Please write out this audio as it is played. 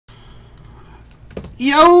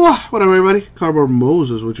Yo, what up, everybody? Cardboard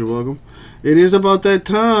Moses, which you're welcome. It is about that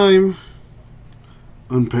time.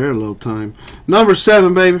 Unparalleled time. Number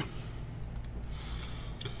 7, baby.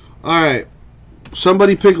 Alright.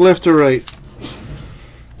 Somebody pick left or right.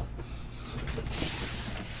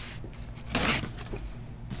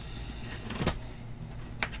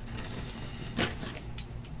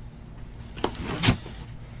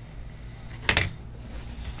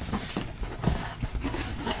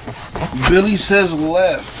 Billy says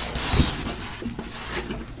left.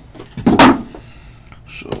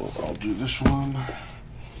 So I'll do this one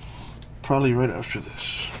probably right after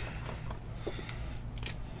this.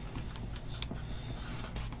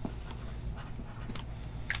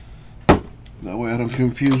 That way I don't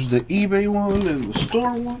confuse the eBay one and the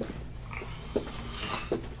store one.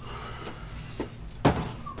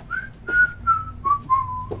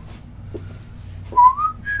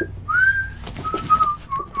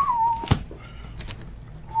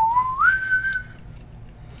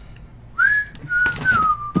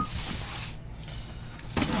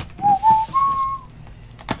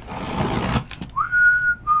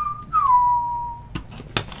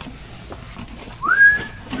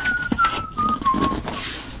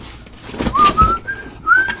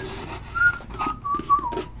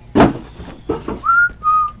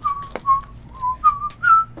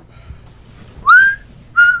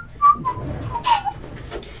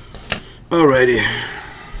 Alrighty.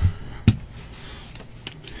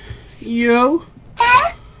 Yo.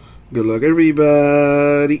 Good luck,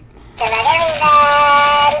 everybody. Good luck,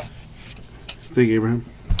 everybody. Thank you, Abraham.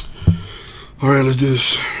 Alright, let's do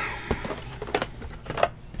this.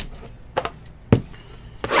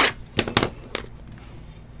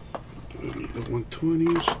 The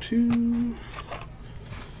 120s, 2.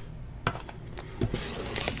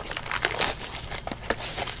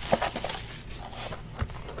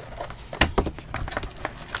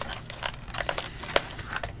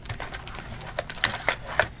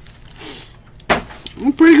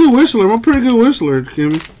 I'm a pretty good whistler.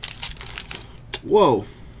 Kim. Whoa.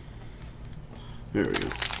 There we go.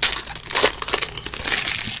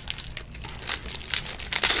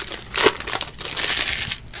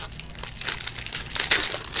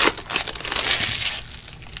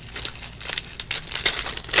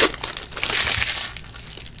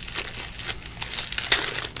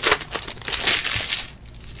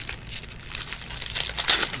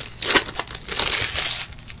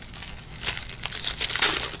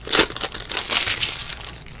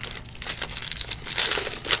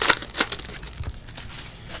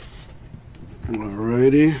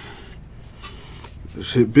 Alrighty.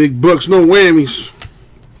 Let's hit big bucks, no whammies.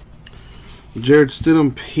 Jared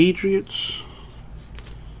Stidham, Patriots.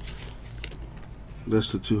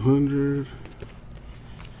 That's the 200.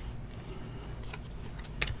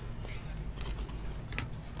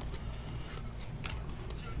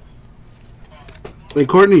 Hey,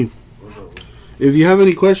 Courtney. If you have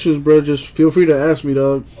any questions, bro, just feel free to ask me,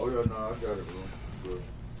 dog. Oh, yeah, no, I got it, bro.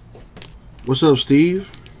 What's up, Steve?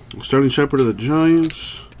 Sterling Shepard of the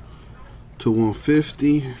Giants to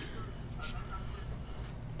 150.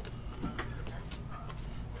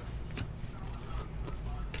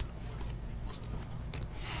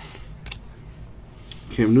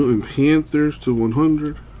 Cam Newton, Panthers to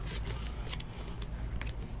 100.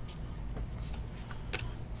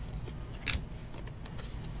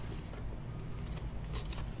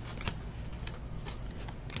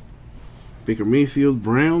 Baker Mayfield,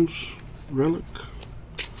 Browns, relic.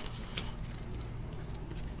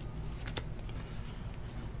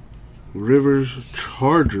 Rivers,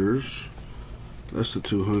 Chargers. That's the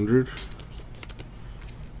 200.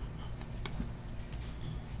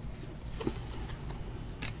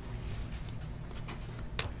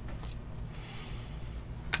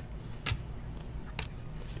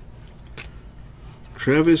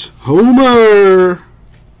 Travis Homer.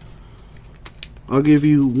 I'll give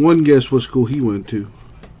you one guess what school he went to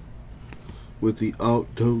with the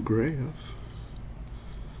autograph.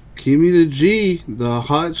 Give me the G. The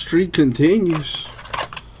hot streak continues.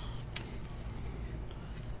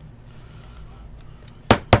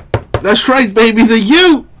 That's right, baby. The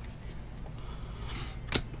U.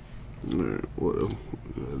 All right, well,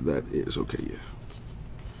 that is okay. Yeah.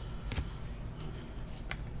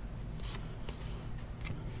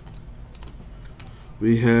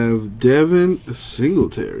 We have Devin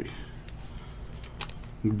Singletary.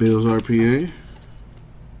 Bills RPA.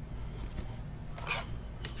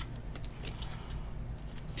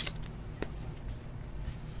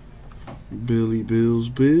 Billy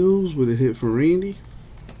Bills with a hit for Randy.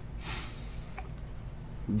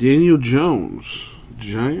 Daniel Jones,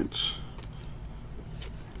 Giants.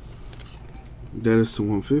 That is to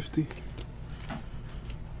 150.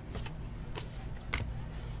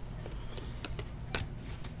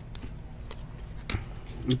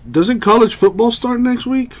 Doesn't college football start next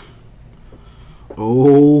week?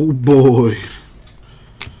 Oh boy.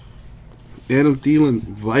 Adam Thielen,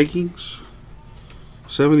 Vikings.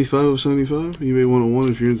 75 of 75. You may want to one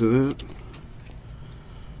if you're into that.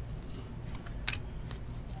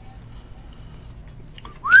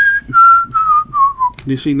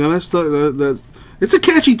 You see, now that's that. It's a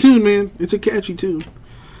catchy tune, man. It's a catchy tune.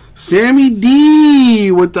 Sammy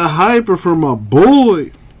D with the hyper for my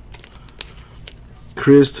boy.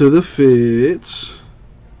 Chris to the Fitz.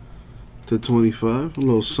 To 25. A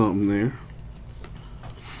little something there.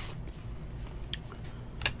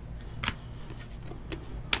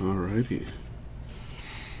 Alrighty.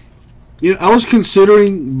 Yeah, I was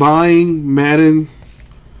considering buying Madden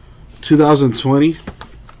 2020.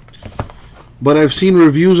 But I've seen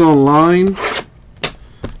reviews online,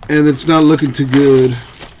 and it's not looking too good.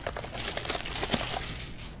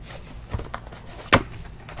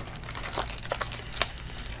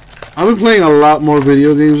 I've been playing a lot more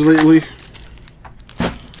video games lately,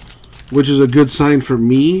 which is a good sign for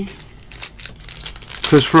me.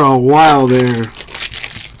 Because for a while there,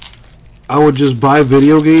 I would just buy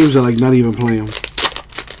video games and like not even play them.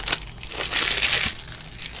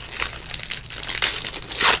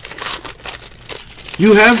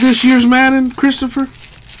 You have this year's Madden, Christopher?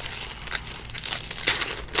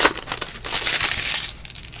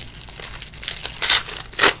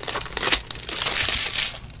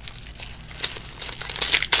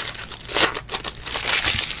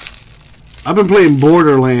 I've been playing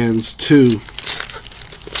Borderlands 2.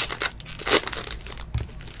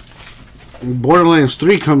 Borderlands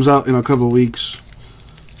 3 comes out in a couple of weeks.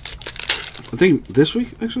 I think this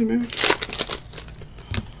week, actually, maybe.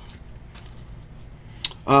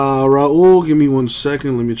 Raul, give me 1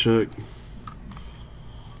 second. Let me check.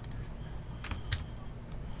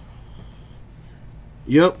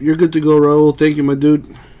 Yep, you're good to go, Raul. Thank you, my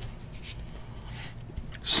dude.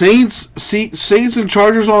 Saints and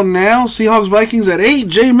Chargers on now. Seahawks, Vikings at 8.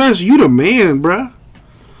 J-Mess, you the man, bruh.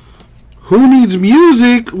 Who needs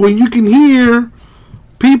music when you can hear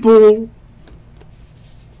people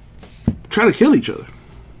trying to kill each other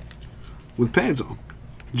with pads on?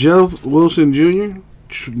 Jeff Wilson Jr.,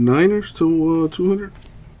 Niners to 200.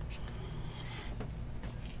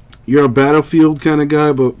 You're a Battlefield kind of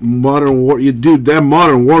guy, but Modern War, dude, that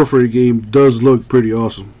Modern Warfare game does look pretty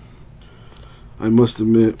awesome. I must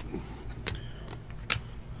admit.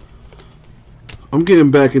 I'm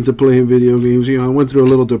getting back into playing video games. You know, I went through a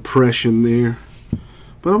little depression there,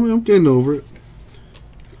 but I'm getting over it.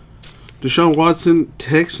 Deshaun Watson,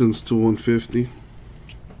 Texans to 150.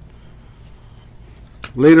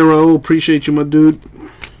 Later, Raul. Appreciate you, my dude.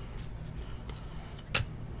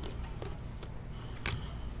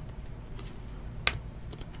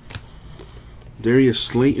 Darius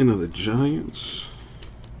Slayton of the Giants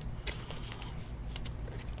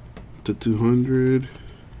to 200.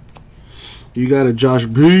 You got a Josh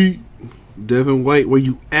B. Devin White, where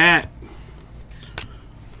you at?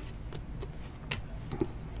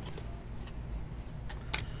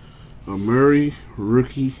 A Murray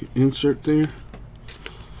rookie insert there.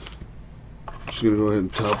 Just gonna go ahead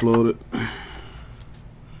and top load it.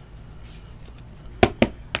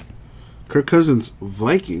 Kirk Cousins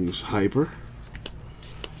Vikings hyper.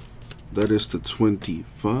 That is to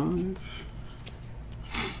 25.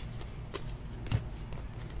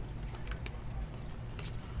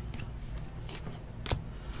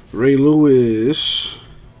 Ray Lewis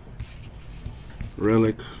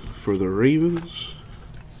relic for the Ravens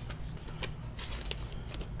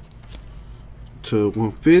to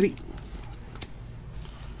 150.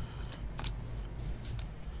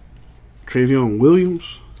 Travion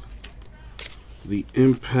Williams, the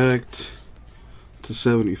impact to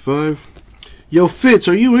 75. Yo, Fitz,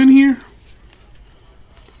 are you in here?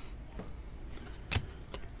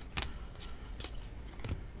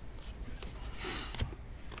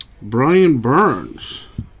 Brian Burns,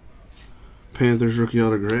 Panthers rookie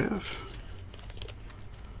autograph.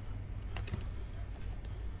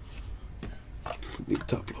 The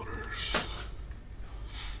top loaders.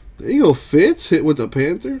 There you go, Fitz, hit with the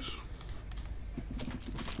Panthers.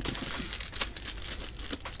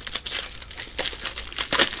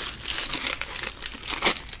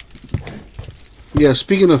 Yeah,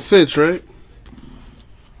 speaking of Fitz, right?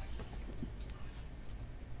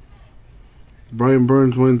 Brian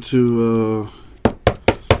Burns went to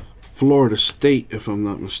Florida State, if I'm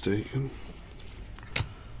not mistaken.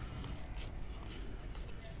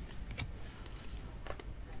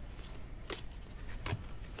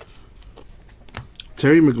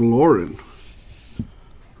 Terry McLaurin.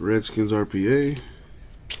 Redskins RPA.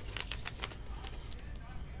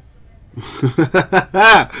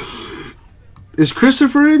 Is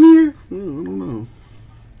Christopher in here? I don't know.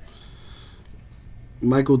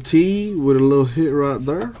 Michael T with a little hit right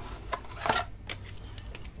there.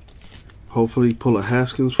 Hopefully pull a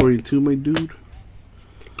Haskins for you too, my dude.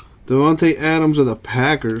 Devontae Adams of the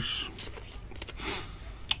Packers.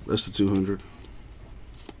 That's the 200.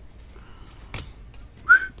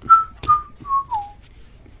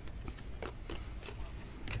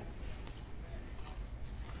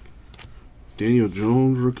 Daniel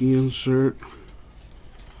Jones rookie insert.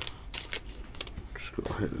 Just go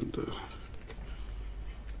ahead and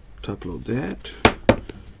top load that.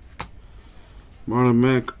 Marlon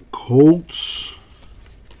Mack Colts.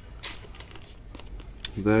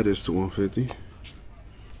 That is to 150.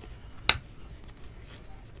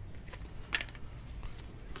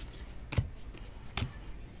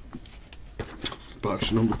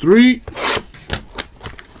 Box number 3.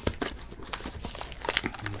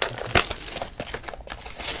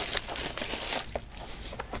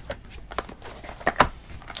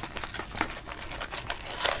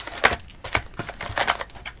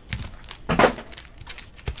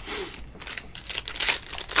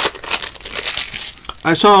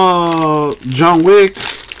 I saw John Wick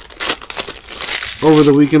over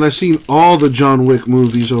the weekend. I've seen all the John Wick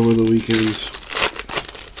movies over the weekend.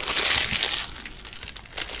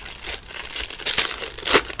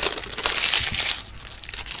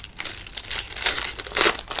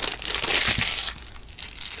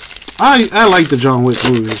 I like the John Wick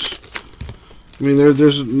movies. I mean,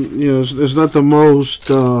 there's you know, there's not the most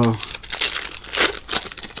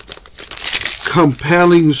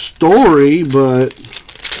compelling story, but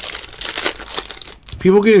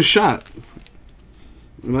people getting shot,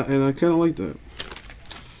 and I kind of like that.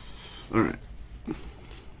 All right,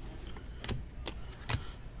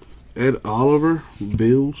 Ed Oliver,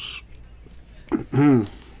 Bills.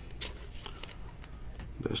 That's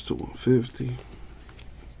to 150.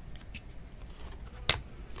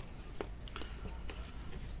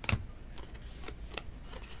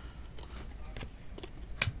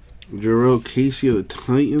 Jarrell Casey of the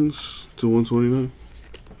Titans to 129.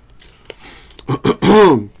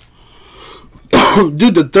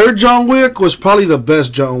 Dude, the third John Wick was probably the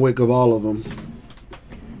best John Wick of all of them.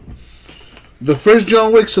 The first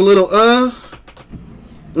John Wick's a little I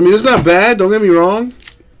mean, it's not bad, don't get me wrong.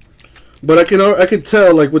 But I can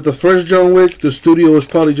tell, like, with the first John Wick, the studio was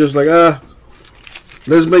probably just like,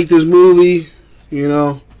 let's make this movie, you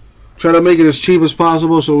know, try to make it as cheap as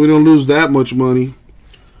possible so we don't lose that much money.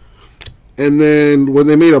 And then when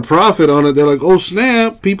they made a profit on it, they're like, oh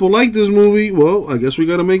snap, people like this movie. Well, I guess we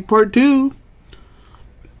got to make part 2.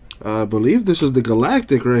 I believe this is the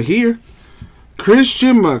Galactic right here.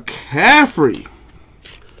 Christian McCaffrey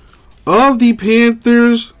of the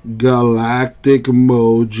Panthers. Galactic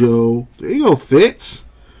Mojo. There you go, Fitz.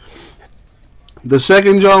 The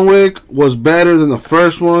second John Wick was better than the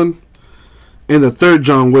first one. And the third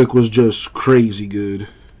John Wick was just crazy good.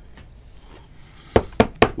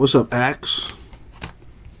 What's up, Axe?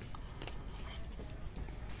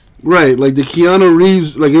 Right, like the Keanu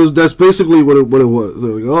Reeves, like that's basically what it was.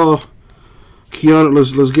 They're like, oh, Keanu,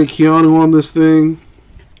 let's get Keanu on this thing.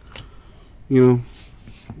 You know,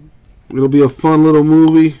 it'll be a fun little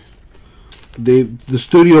movie. The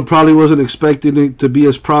studio probably wasn't expecting it to be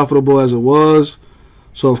as profitable as it was,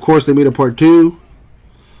 so of course they made a part 2.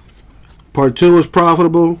 Part 2 was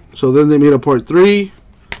profitable, so then they made a part 3.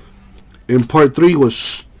 And part 3 was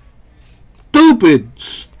stupid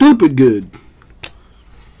good.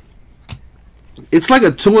 It's like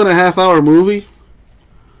a 2.5 hour movie.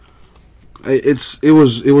 It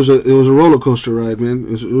was a roller coaster ride, man.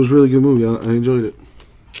 It was a really good movie. I enjoyed it.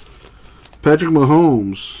 Patrick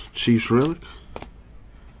Mahomes, Chiefs relic.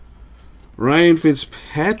 Ryan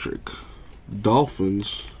Fitzpatrick,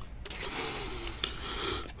 Dolphins.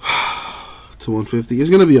 To 150. It's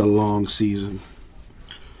gonna be a long season.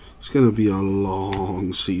 It's going to be a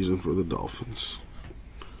long season for the Dolphins.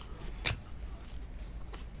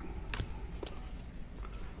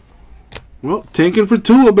 Well, tanking for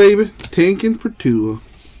Tua, baby. Tanking for Tua.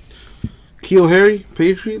 Keel Harry,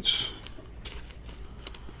 Patriots.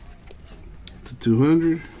 To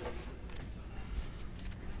 200.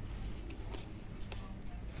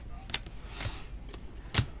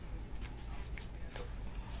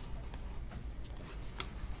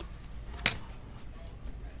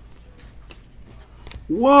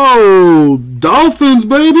 Whoa! Dolphins,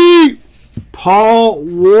 baby! Paul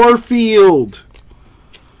Warfield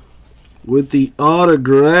with the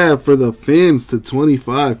autograph for the Fins to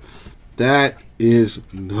 25. That is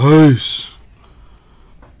nice.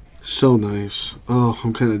 So nice. Oh,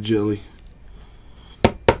 I'm kind of jelly.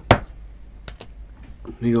 There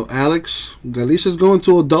you go, Alex. Galisa's going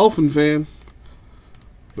to a Dolphin fan.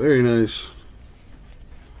 Very nice.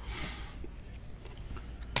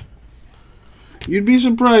 You'd be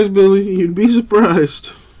surprised, Billy. You'd be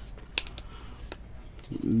surprised.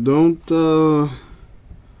 Don't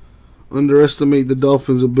underestimate the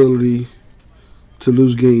Dolphins' ability to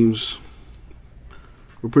lose games.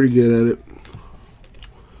 We're pretty good at it.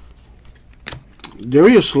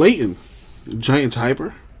 Darius Slayton, Giants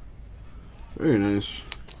hyper. Very nice.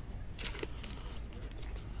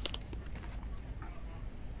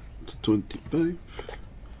 25.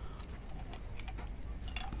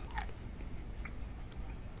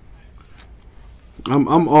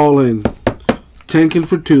 I'm all in. Tanking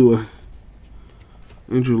for Tua.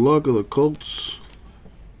 Andrew Luck of the Colts.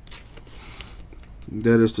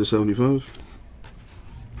 That is to 75.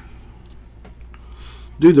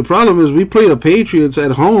 Dude, the problem is we play the Patriots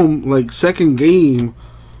at home, like second game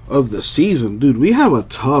of the season. Dude, we have a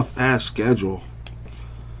tough ass schedule.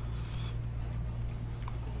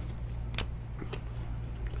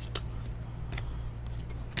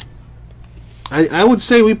 I would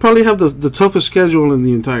say we probably have the toughest schedule in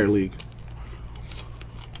the entire league.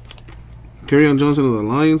 Kerryon Johnson of the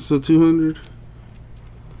Lions to 200.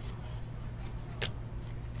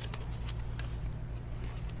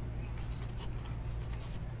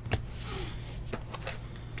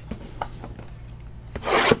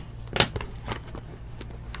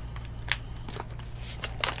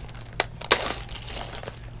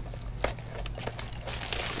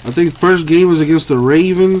 I think first game was against the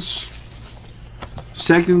Ravens.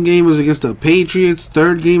 Second game was against the Patriots.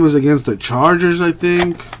 Third game was against the Chargers, I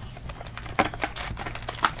think.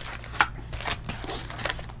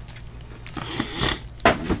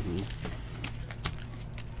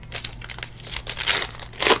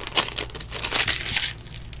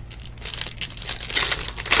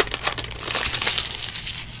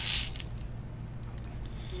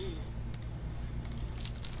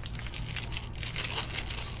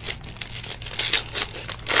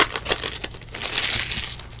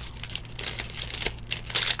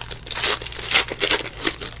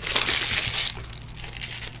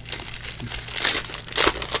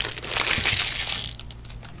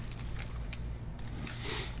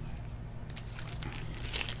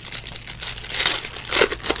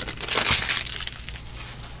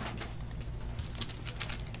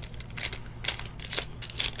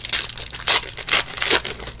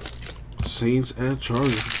 Saints at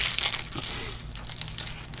Chargers.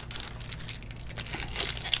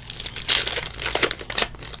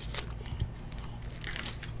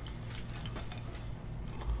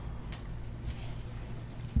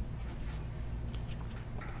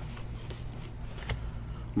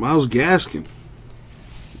 Myles Gaskin,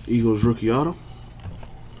 Eagles rookie auto.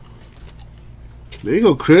 There you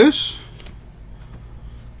go, Chris.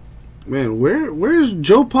 Man, where's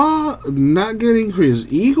Joe Pa not getting for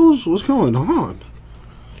his Eagles? What's going on?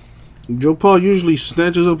 Joe Pa usually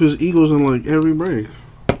snatches up his Eagles in like every break.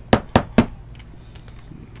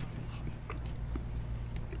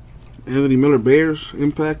 Anthony Miller Bears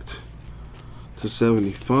impact to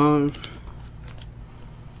 75.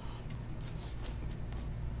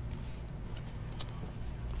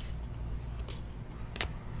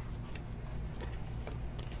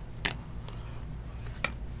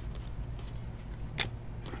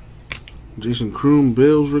 Jason Kroom,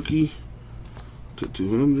 Bills rookie to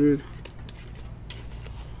 200.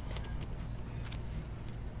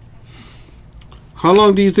 How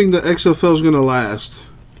long do you think the XFL is going to last?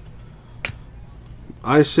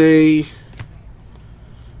 I say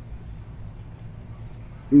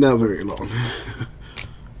not very long.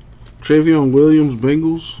 Travion Williams,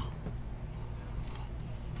 Bengals.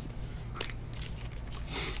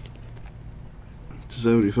 To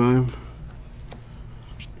 75.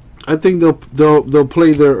 I think they'll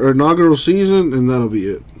play their inaugural season and that'll be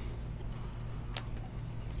it.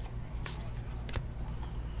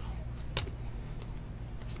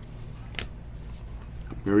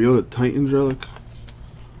 Mariota Titans relic.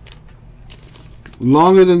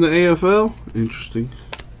 Longer than the AFL? Interesting.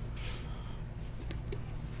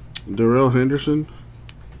 Darrell Henderson.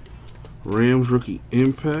 Rams rookie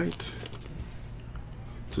impact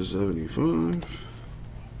to 75.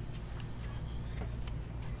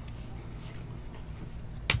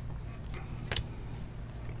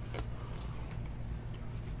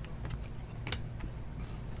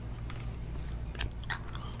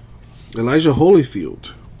 Elijah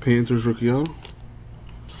Holyfield, Panthers rookie auto.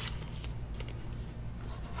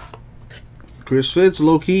 Chris Fitz,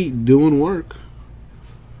 low-key, doing work.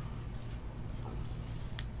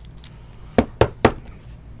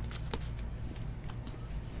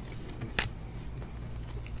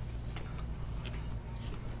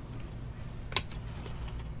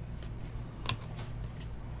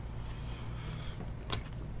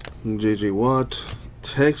 J.J. Watt,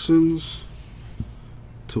 Texans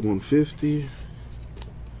to 150.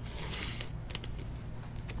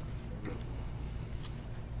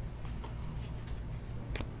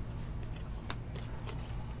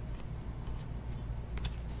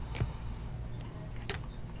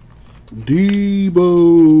 Debo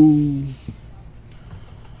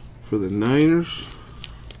for the Niners.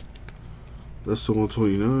 That's the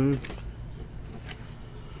 129.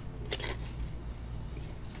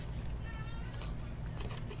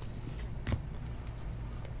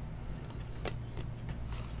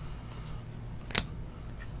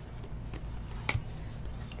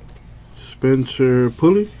 Spencer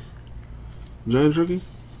Pulley, Giants rookie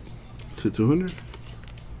to 200.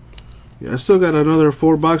 Yeah, I still got another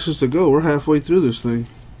 4 boxes to go. We're halfway through this thing.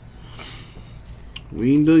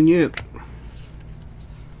 We ain't done yet.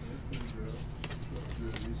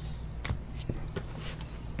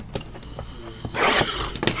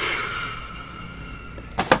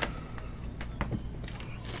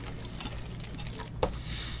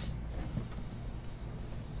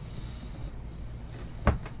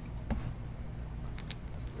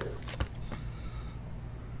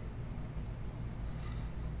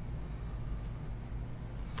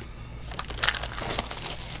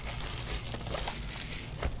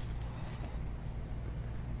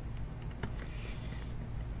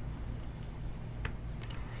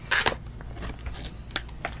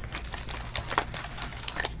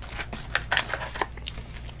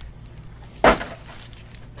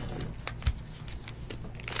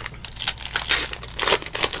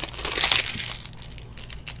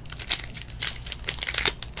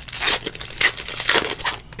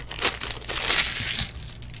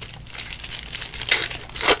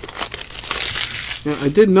 Yeah, I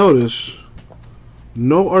did notice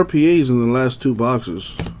no RPAs in the last 2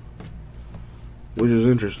 boxes, which is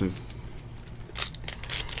interesting.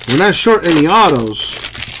 We're not short any autos,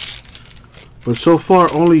 but so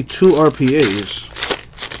far only 2 RPAs.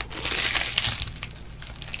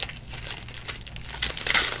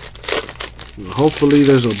 Hopefully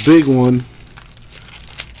there's a big one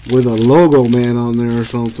with a logo man on there or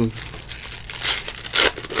something.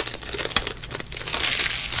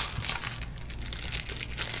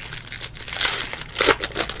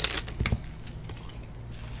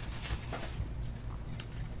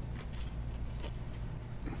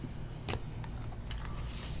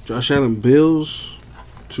 Josh Allen Bills,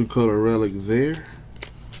 2-color relic there.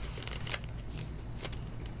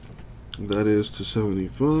 That is to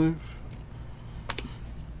 75.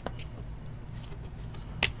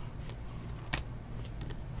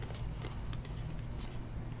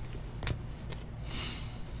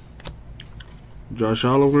 Josh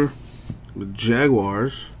Oliver, the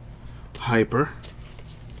Jaguars, Hyper.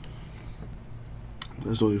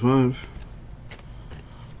 That's 25.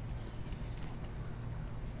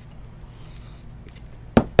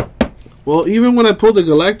 Well, even when I pulled the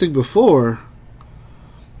Galactic before,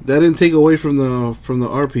 that didn't take away from the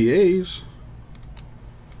RPAs.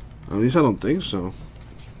 At least I don't think so.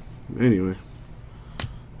 Anyway,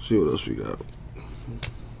 see what else we got.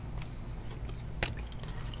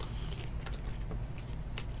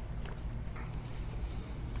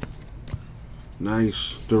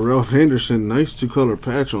 Nice, Darrell Henderson. Nice 2-color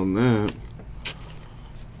patch on that.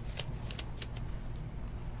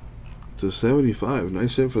 To 75.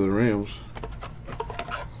 Nice hit for the Rams.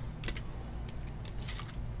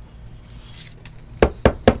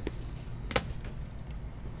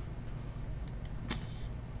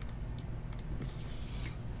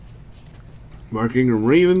 Mark Ingram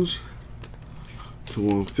Ravens to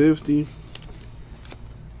 150.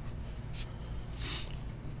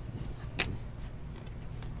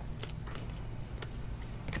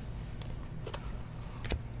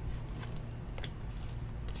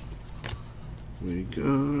 We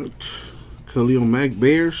got Khalil Mack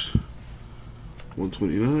Bears,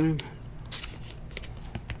 129.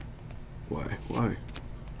 Why?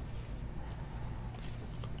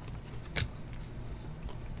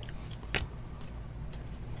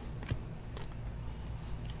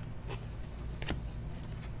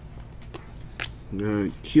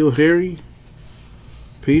 Got Keel Harry,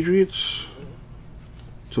 Patriots,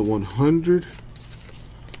 to 100.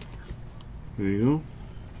 There you go.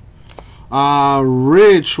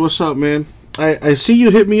 Rich, what's up, man? I see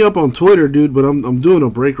you hit me up on Twitter, dude, but I'm doing a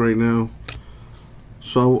break right now.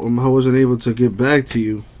 so I wasn't able to get back to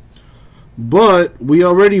you. But we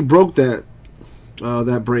already broke that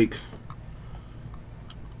break,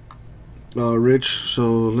 Rich.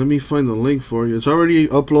 So let me find the link for you. It's already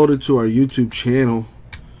uploaded to our YouTube channel.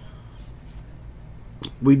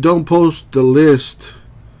 We don't post the list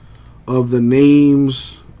of the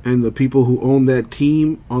names and the people who own that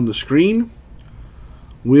team on the screen.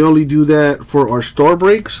 We only do that for our store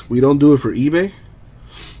breaks. We don't do it for eBay.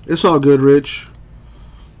 It's all good, Rich.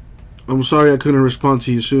 I'm sorry I couldn't respond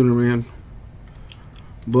to you sooner, man.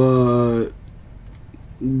 But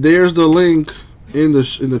there's the link in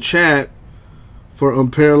the chat for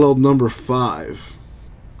Unparalleled number 5.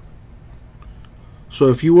 So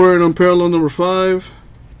if you were in Unparalleled number 5,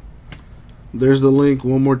 there's the link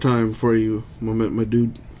one more time for you, my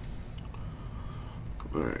dude.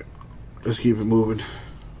 All right, let's keep it moving.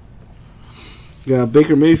 Got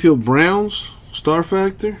Baker Mayfield Browns Star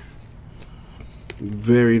Factor.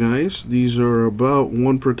 Very nice. These are about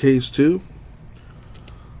 1 per case too.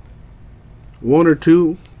 1 or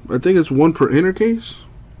 2. I think it's 1 per inner case.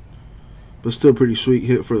 But still pretty sweet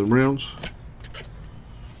hit for the Browns.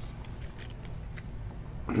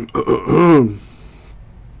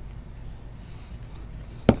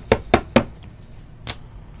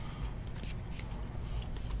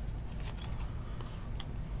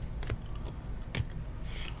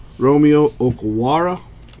 Romeo Okwara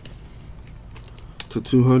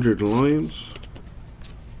 /200 Lions.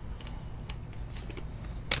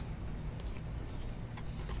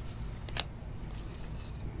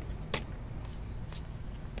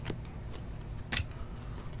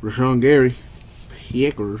 Rashawn Gary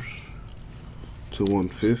Packers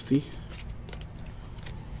 /150.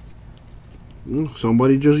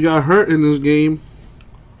 Somebody just got hurt in this game.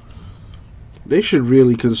 They should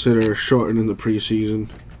really consider shortening the preseason.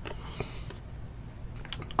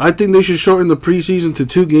 I think they should shorten the preseason to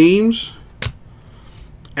 2 games.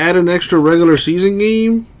 Add an extra regular season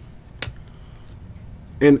game.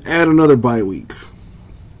 And add another bye week.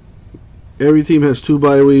 Every team has 2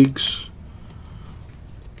 bye weeks.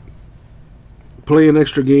 Play an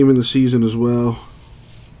extra game in the season as well.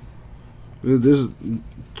 There's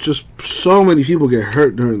just so many people get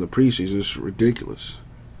hurt during the preseason. It's ridiculous.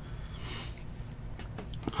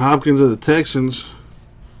 Hopkins of the Texans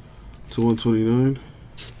 /129.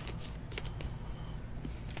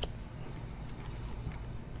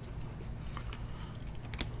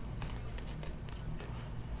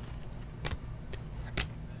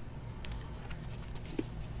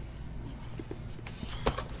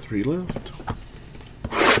 Three left.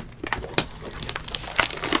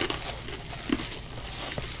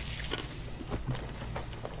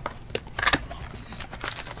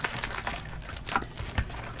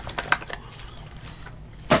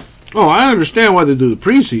 Oh, I understand why they do the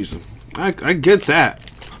preseason. I get that.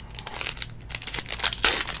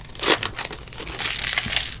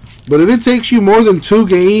 But if it takes you more than 2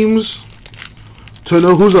 games to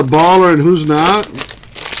know who's a baller and who's not,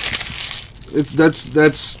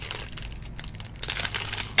 that's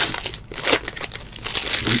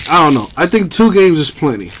I don't know. I think 2 games is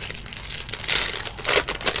plenty.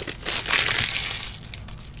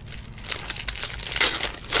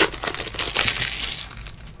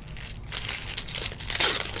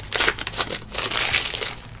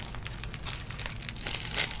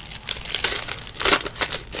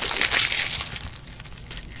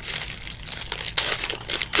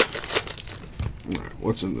 All right,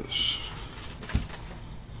 what's in this?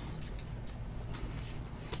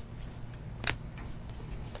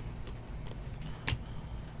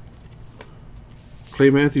 Clay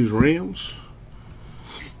Matthews Rams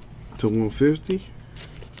 /150.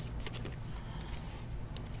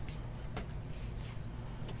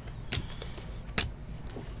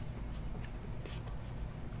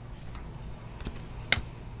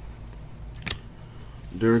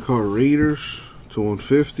 Derek Carr Raiders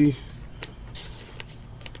 /150.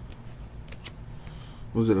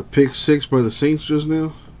 Was it a pick 6 by the Saints just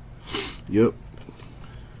now? Yep.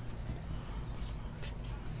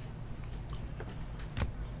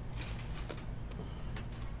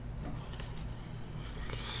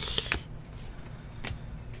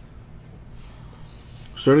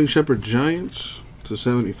 Sterling Shepard Giants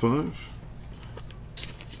 /75.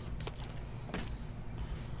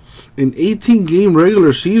 An 18-game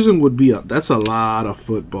regular season would be that's a lot of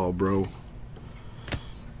football, bro.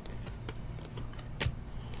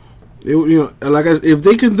 If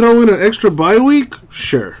they can throw in an extra bye week,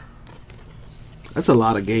 sure. That's a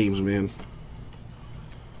lot of games, man.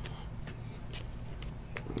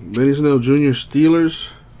 Benny Snell Jr. Steelers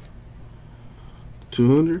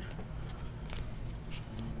 /200.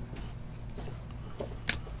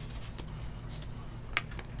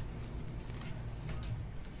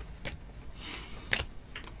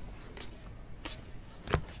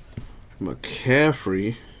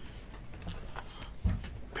 McCaffrey.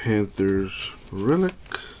 Panthers relic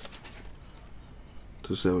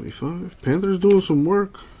to 75. Panthers doing some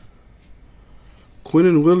work.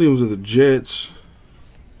 Quinnen Williams of the Jets.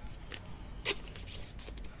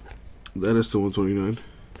 That is to 129.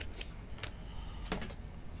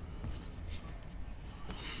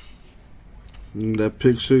 That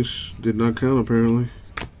pick 6 did not count apparently.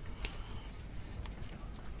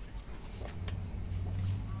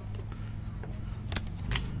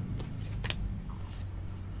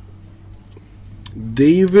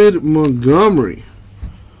 David Montgomery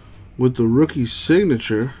with the rookie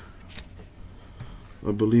signature.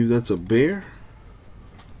 I believe that's a bear.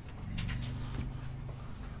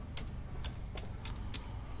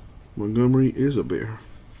 Montgomery is a bear.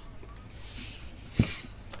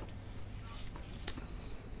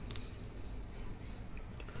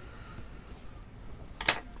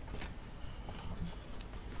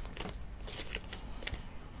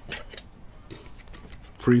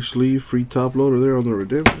 Free sleeve, free top loader there on the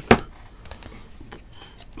redemption.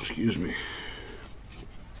 Excuse me.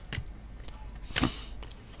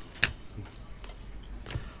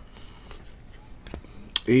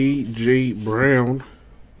 A.J. Brown.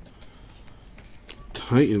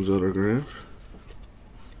 Titans autograph.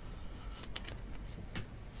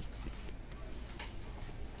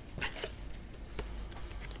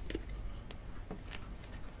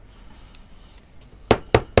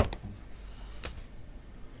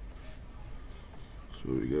 So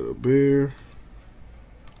we got a bear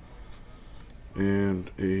and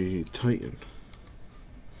a Titan.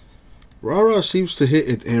 Rara seems to hit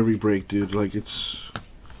at every break, dude. Like it's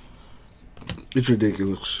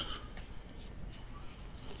ridiculous.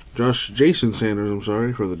 Jason Sanders, I'm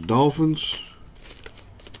sorry, for the Dolphins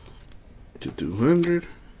to 200.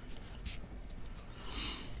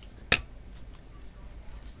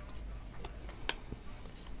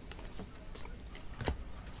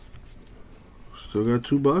 Still got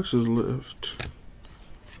 2 boxes left.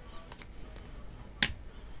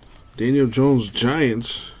 Daniel Jones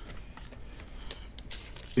Giants.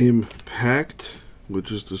 Impact,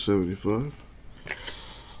 which is the 75.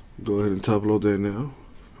 Go ahead and top load that now.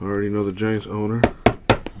 I already know the Giants owner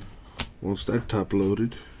wants that top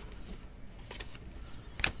loaded.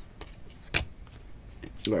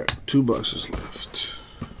 Alright, 2 boxes left.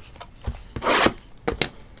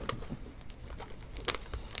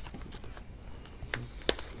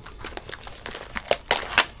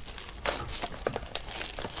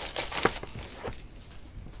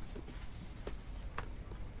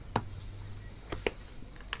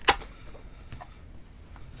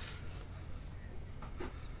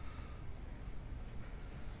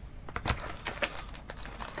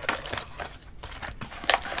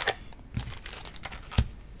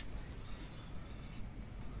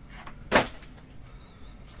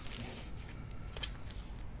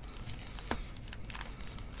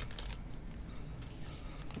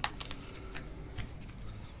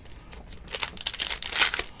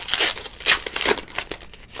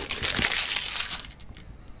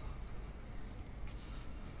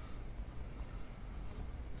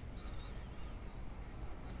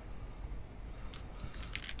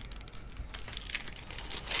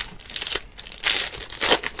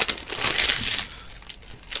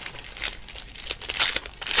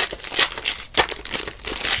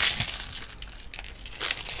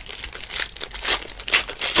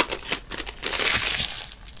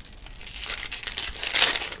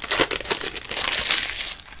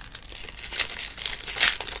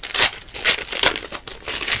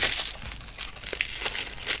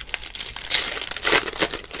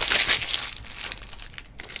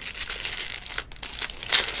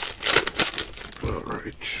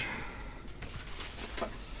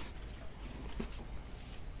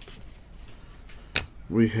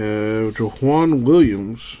 We have Jaquan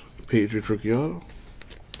Williams, Patriot rookie auto.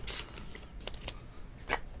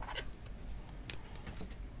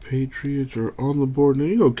 Patriots are on the board now.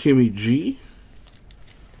 You go, Kimmy G.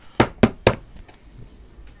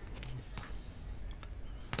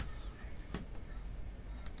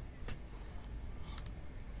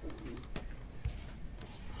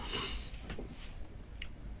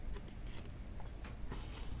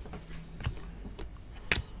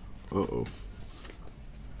 Uh-oh.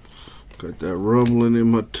 Got that rumbling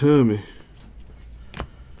in my tummy. I'm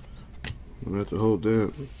gonna have to hold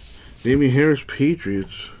that. Damian Harris,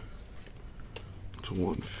 Patriots to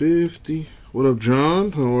 150. What up,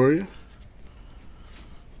 John? How are you?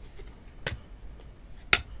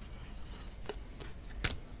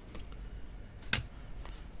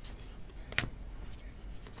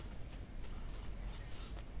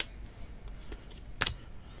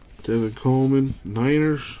 Devin Coleman,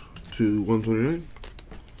 Niners to 129.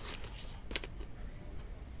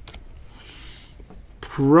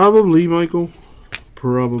 Probably, Michael.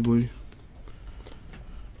 Probably.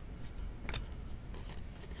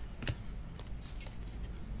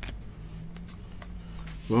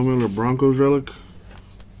 Von Miller Broncos relic.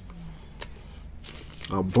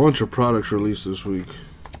 A bunch of products released this week.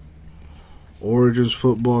 Origins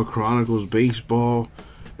football, Chronicles baseball,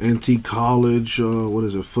 NT College, what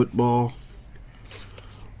is it, football.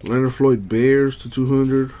 Leonard Floyd Bears to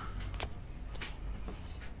 200.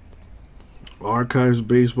 Archives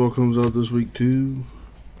baseball comes out this week too.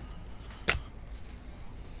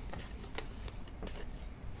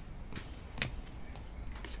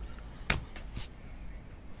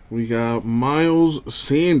 We got Miles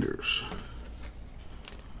Sanders,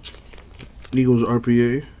 Eagles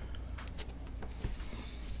RPA.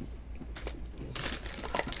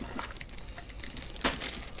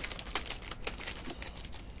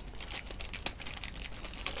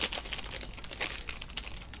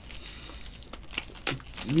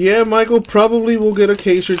 Yeah, Michael, probably will get a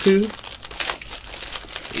case or two.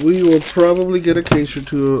 We will probably get a case or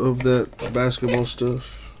two of that basketball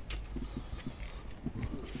stuff.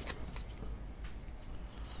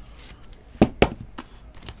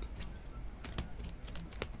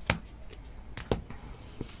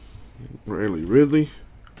 Ridley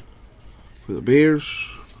for the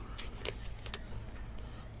Bears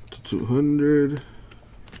to 200.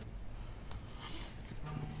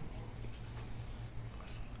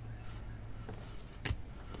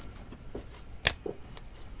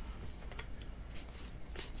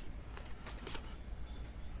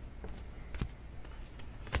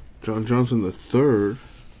 John Johnson the third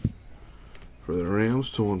for the Rams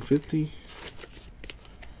to 150.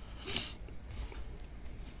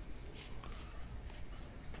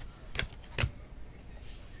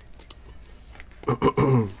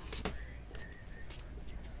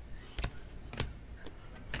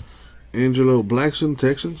 Angelo Blackson,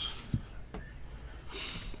 Texans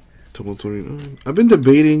to 129. I've been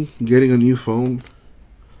debating getting a new phone.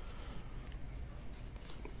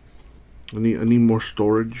 I need more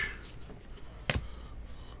storage.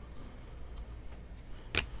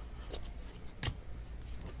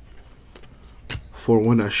 For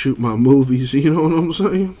when I shoot my movies, you know what I'm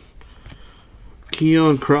saying?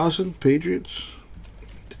 Keon Crossan, Patriots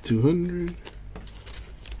to 200.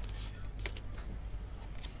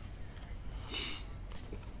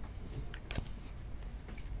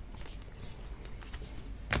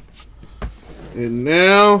 And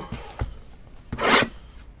now,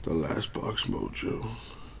 the last box mojo.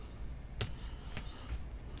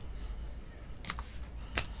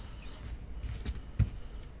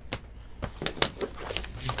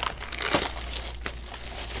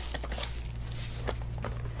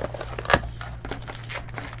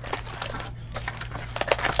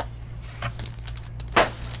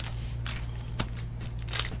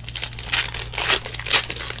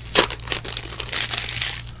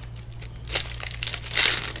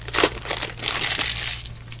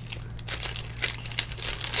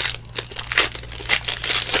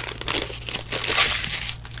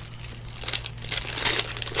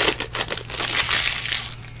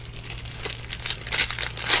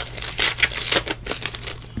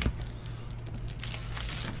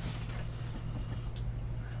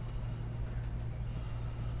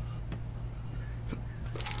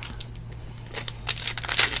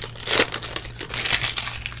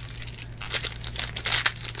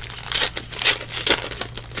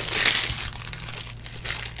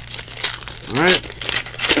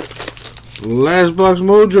 Alright. Last box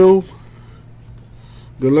mojo.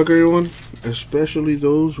 Good luck, everyone. Especially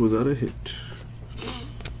those without a hit.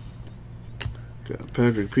 Got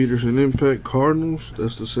Patrick Peterson Impact Cardinals.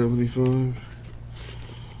 That's the 75.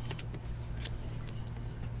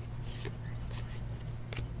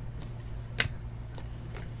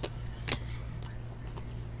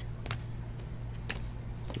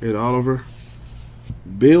 Ed Oliver.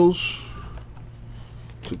 Bills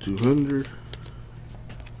to 200.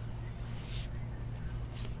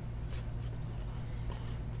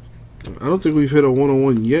 I don't think we've hit a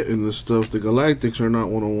 101 yet in this stuff. The Galactics are not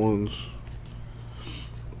 101s.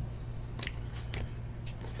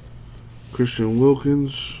 Christian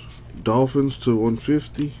Wilkins, Dolphins to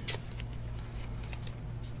 150.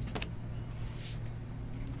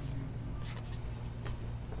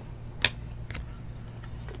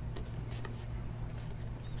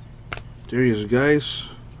 Darius Geis,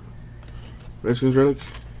 Redskins relic.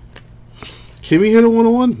 Kimmy hit a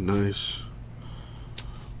 101. Nice.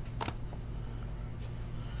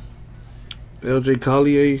 LJ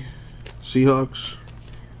Collier, Seahawks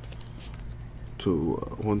to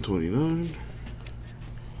 129.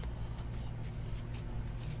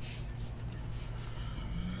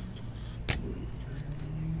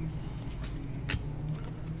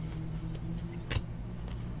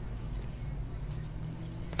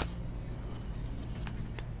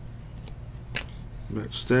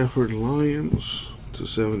 Matt Stafford Lions to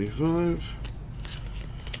 75.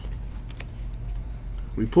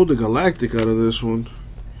 We pulled the Galactic out of this one,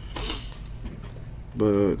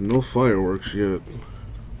 but no fireworks yet.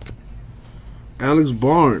 Alex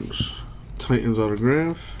Barnes, Titans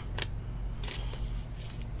autograph.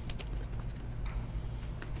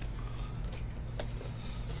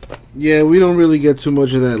 Yeah, we don't really get too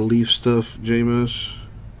much of that Leaf stuff, Jameis.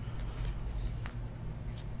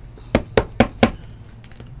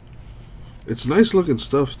 It's nice looking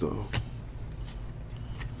stuff, though.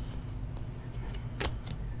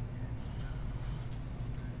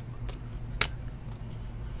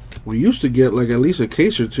 We used to get like at least a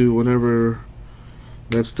case or two whenever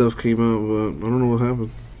that stuff came out, but I don't know what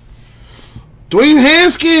happened. Dwayne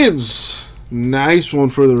Haskins! Nice one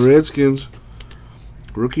for the Redskins.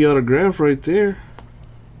 Rookie autograph right there.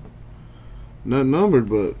 Not numbered,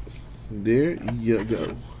 but there you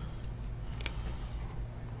go.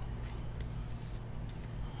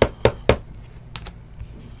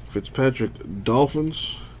 Fitzpatrick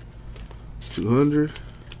Dolphins, 200.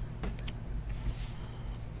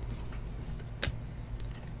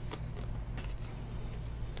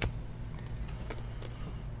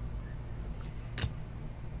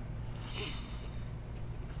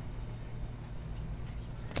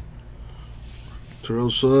 Terrell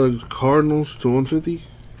Suggs, Cardinals to 150.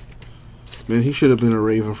 Man, he should have been a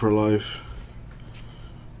Raven for life.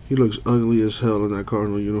 He looks ugly as hell in that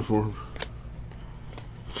Cardinal uniform.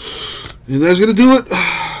 And that's going to do it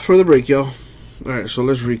for the break, y'all. Alright, so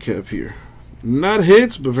let's recap here. Not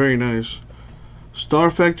hits, but very nice. Star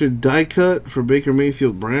Factor die cut for Baker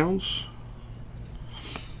Mayfield Browns.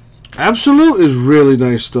 Absolute is really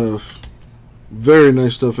nice stuff. Very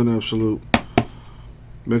nice stuff in Absolute.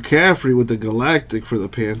 McCaffrey with the Galactic for the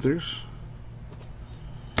Panthers.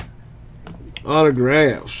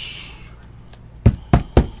 Autographs.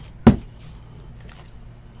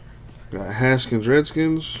 Got Haskins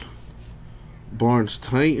Redskins. Barnes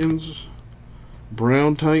Titans.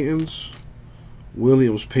 Brown Titans.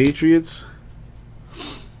 Williams Patriots.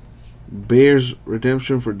 Bears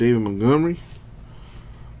redemption for David Montgomery.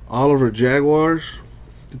 Oliver Jaguars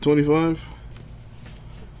to 25.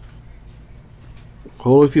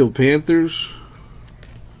 Holyfield Panthers.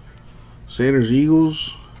 Sanders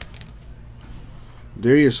Eagles.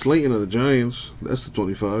 Darius Slayton of the Giants. That's the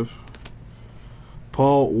 25.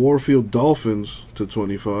 Paul Warfield Dolphins to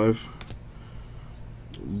 25.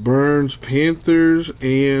 Burns Panthers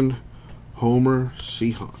and Homer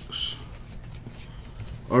Seahawks.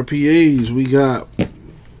 RPAs, we got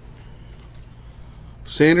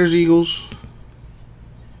Sanders Eagles.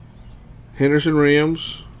 Henderson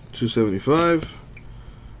Rams 275.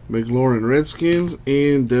 McLaurin Redskins,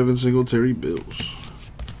 and Devin Singletary Bills.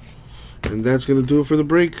 And that's going to do it for the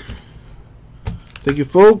break. Thank you,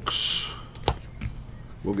 folks.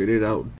 We'll get it out